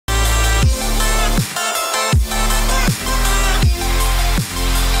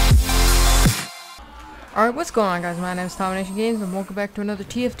Alright, what's going on, guys? My name is Domination Games and welcome back to another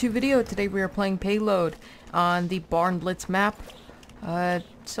TF2 video. Today we are playing Payload on the Barn Blitz map.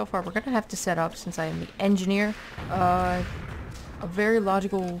 So far we're gonna have to set up, since I am the engineer, a very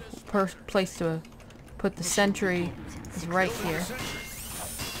logical place to put the sentry is right here.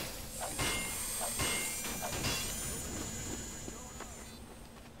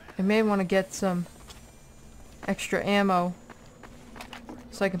 I may want to get some extra ammo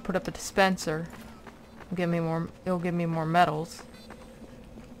so I can put up a dispenser. It'll give me more medals.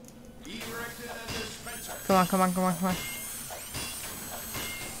 Come on, come on, come on, come on.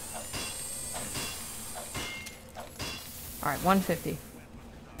 Alright, 150.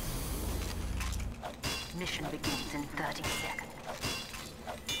 Mission begins in 30 seconds.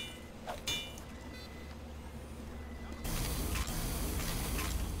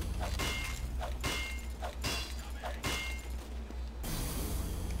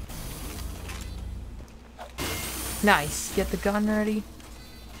 Nice. Get the gun ready.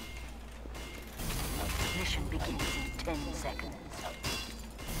 Mission begins in 10 seconds.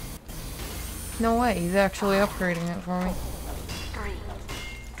 No way, he's actually upgrading it for me. 3,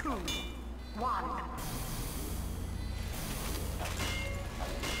 2, 1.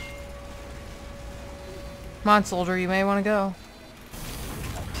 Come on, soldier, you may want to go.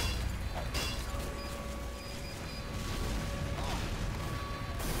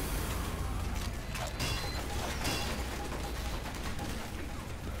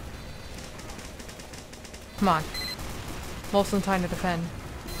 Come on. We'll have some time to defend.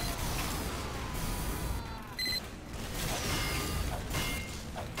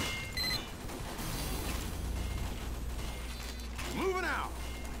 Moving out.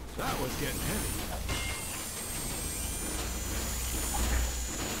 That was getting heavy.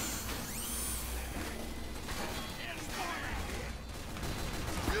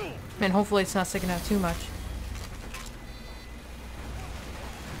 Man, hopefully it's not sticking out too much.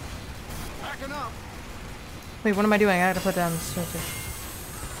 Backing up. Wait, what am I doing? I gotta put down the sensor.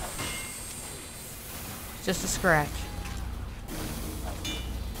 Just a scratch.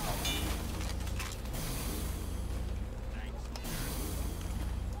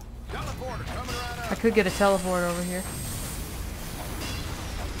 Teleporter coming right up. I could get a teleport over here.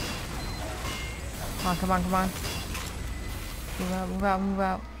 Come on, come on, come on. Move out, move out, move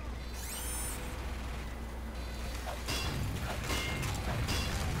out.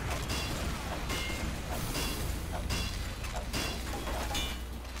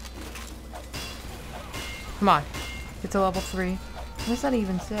 Come on. Get to level 3. What does that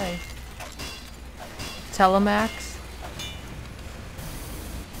even say? Telemax?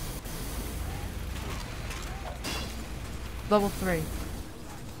 Level 3.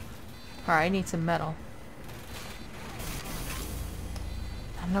 Alright, I need some metal.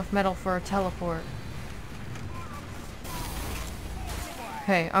 Not enough metal for a teleport.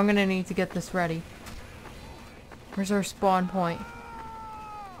 Okay, I'm gonna need to get this ready. Where's our spawn point?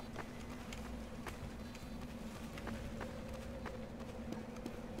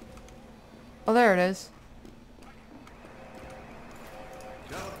 Oh, there it is.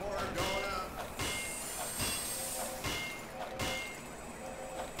 Teleporter going up.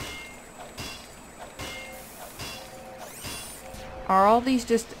 Are all these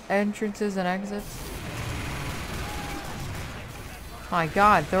just entrances and exits? My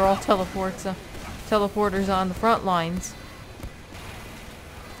god, they're all teleporters on the front lines.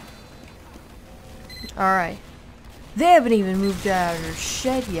 Alright. They haven't even moved out of their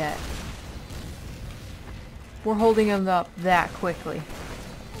shed yet. We're holding them up that quickly.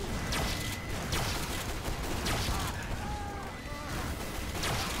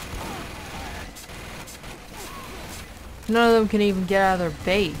 None of them can even get out of their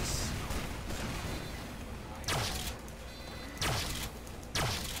base.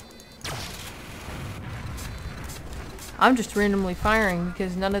 I'm just randomly firing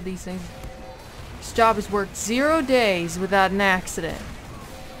because none of these things... This job has worked 0 days without an accident.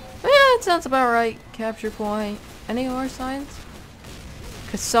 Yeah, that sounds about right. Capture point. Any more signs?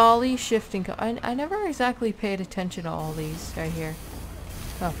 Kasali shifting. I never exactly paid attention to all these right here.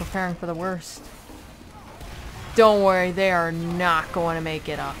 Oh, preparing for the worst. Don't worry, they are not going to make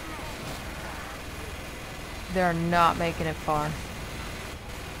it up. They're not making it far.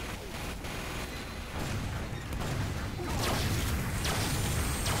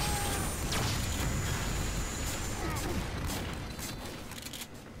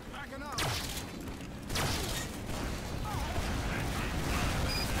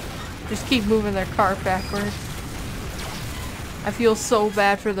 Just keep moving their cart backwards. I feel so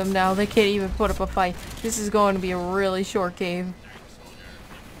bad for them now. They can't even put up a fight. This is going to be a really short game.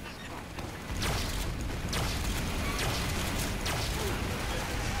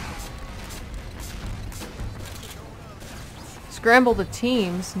 Scramble the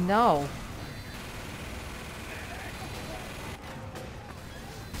teams? No.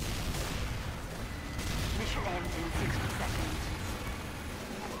 Mission ends in 60 seconds.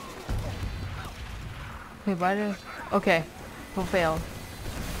 Wait, why did... Okay. We'll fail.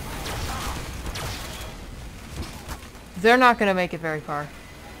 They're not gonna make it very far.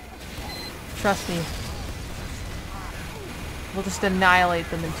 Trust me. We'll just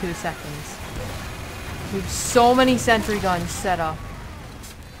annihilate them in 2 seconds. We have so many sentry guns set up.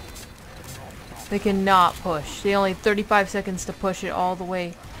 They cannot push. They only have 35 seconds to push it all the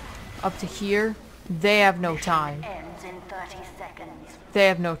way up to here. They have no time. Ends in 30 seconds. They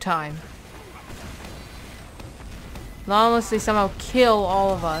have no time. Not unless they somehow kill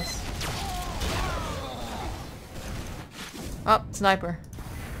all of us. Oh, sniper.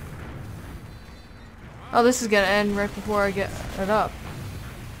 Oh, this is gonna end right before I get it up.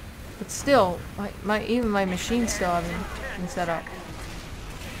 But still, even my machine still hasn't been set up.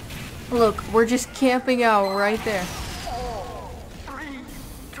 Look, we're just camping out right there. 3,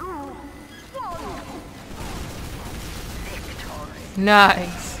 2, 1. Victory.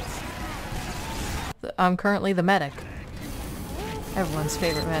 Nice. I'm currently the medic. Everyone's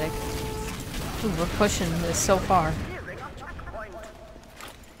favorite medic. Ooh, we're pushing this so far.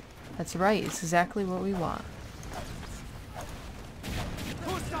 That's right, it's exactly what we want.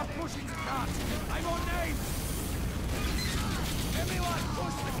 Stop pushing the cart! I'm on name! Everyone,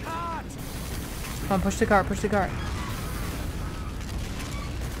 push the cart! Come on, push the cart, push the cart.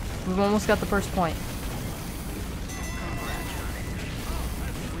 We've almost got the first point.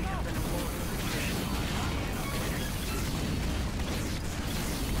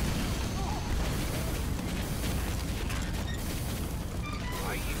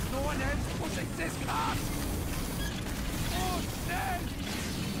 Why is no one else pushing this cart? Oh, stand!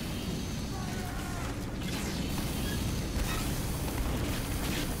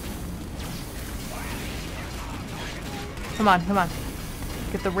 Come on, come on.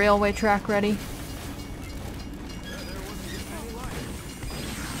 Get the railway track ready.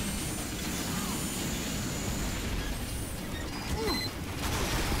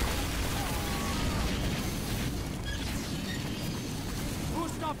 Who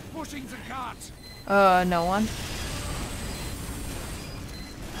stopped pushing the cart? No one.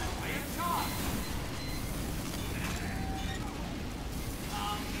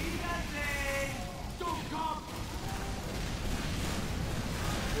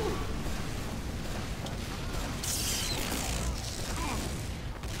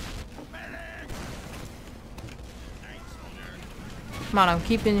 Come on, I'm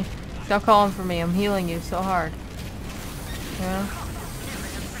keeping you. Stop calling for me. I'm healing you so hard. Yeah.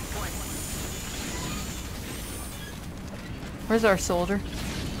 Where's our soldier?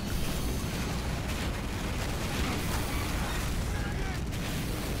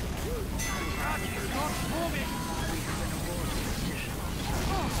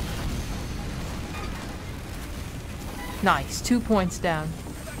 Nice. 2 points down.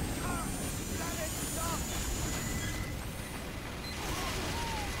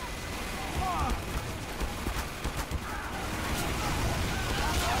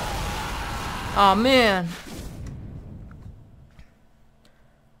 Oh man.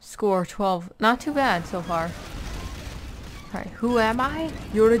 Score 12. Not too bad so far. Alright, who am I?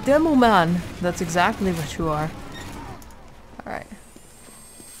 You're a demo man. That's exactly what you are. Alright.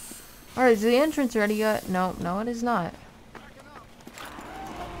 Alright, is the entrance ready yet? No, no it is not.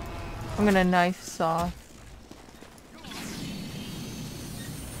 I'm gonna knife saw.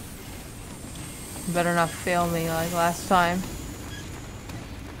 Better not fail me like last time.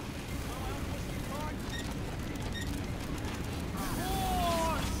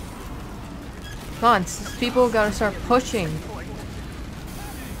 Come on, people gotta start pushing.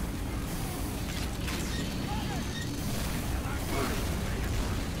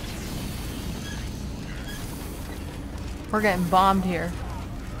 We're getting bombed here.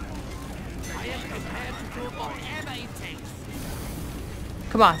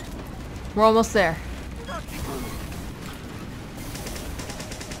 Come on. We're almost there.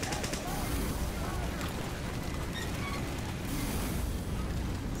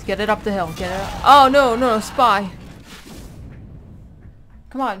 Let's get it up the hill. Get it up. Oh, no, no, spy.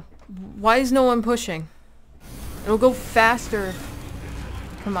 Come on. Why is no one pushing? It'll go faster.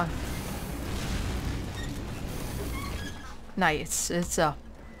 Come on. Nice. It's up.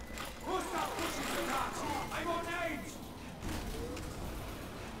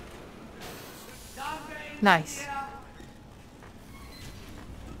 Nice.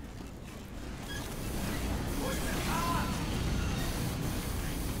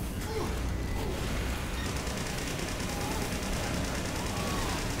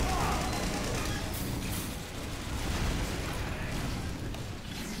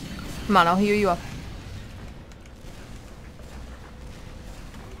 Come on, I'll heal you up.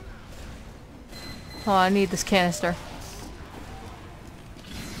 Oh, I need this canister.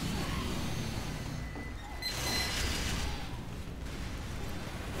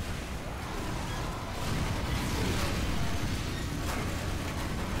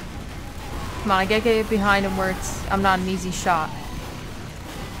 Come on, I gotta get behind him where I'm not an easy shot.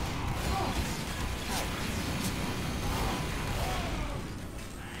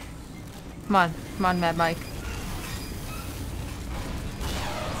 Come on, Mad Mike.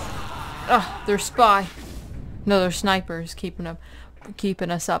 Ugh, they're spy. No, they're snipers keeping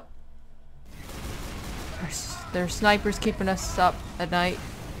us up. They're snipers keeping us up at night.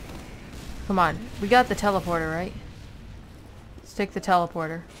 Come on, we got the teleporter, right? Let's take the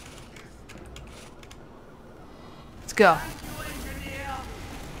teleporter. Let's go.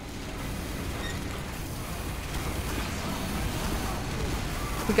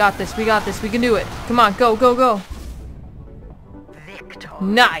 We got this, we got this, we can do it. Come on, go, go, go.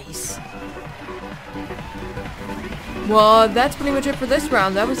 Nice. Well, that's pretty much it for this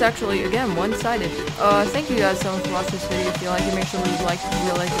round. That was actually, again, one-sided. Thank you guys so much for watching this video. If you like it, make sure to leave a like. If you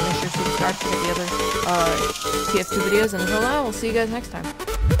really like it, make sure to subscribe to get the other TF2 videos. And until now, we'll see you guys next time.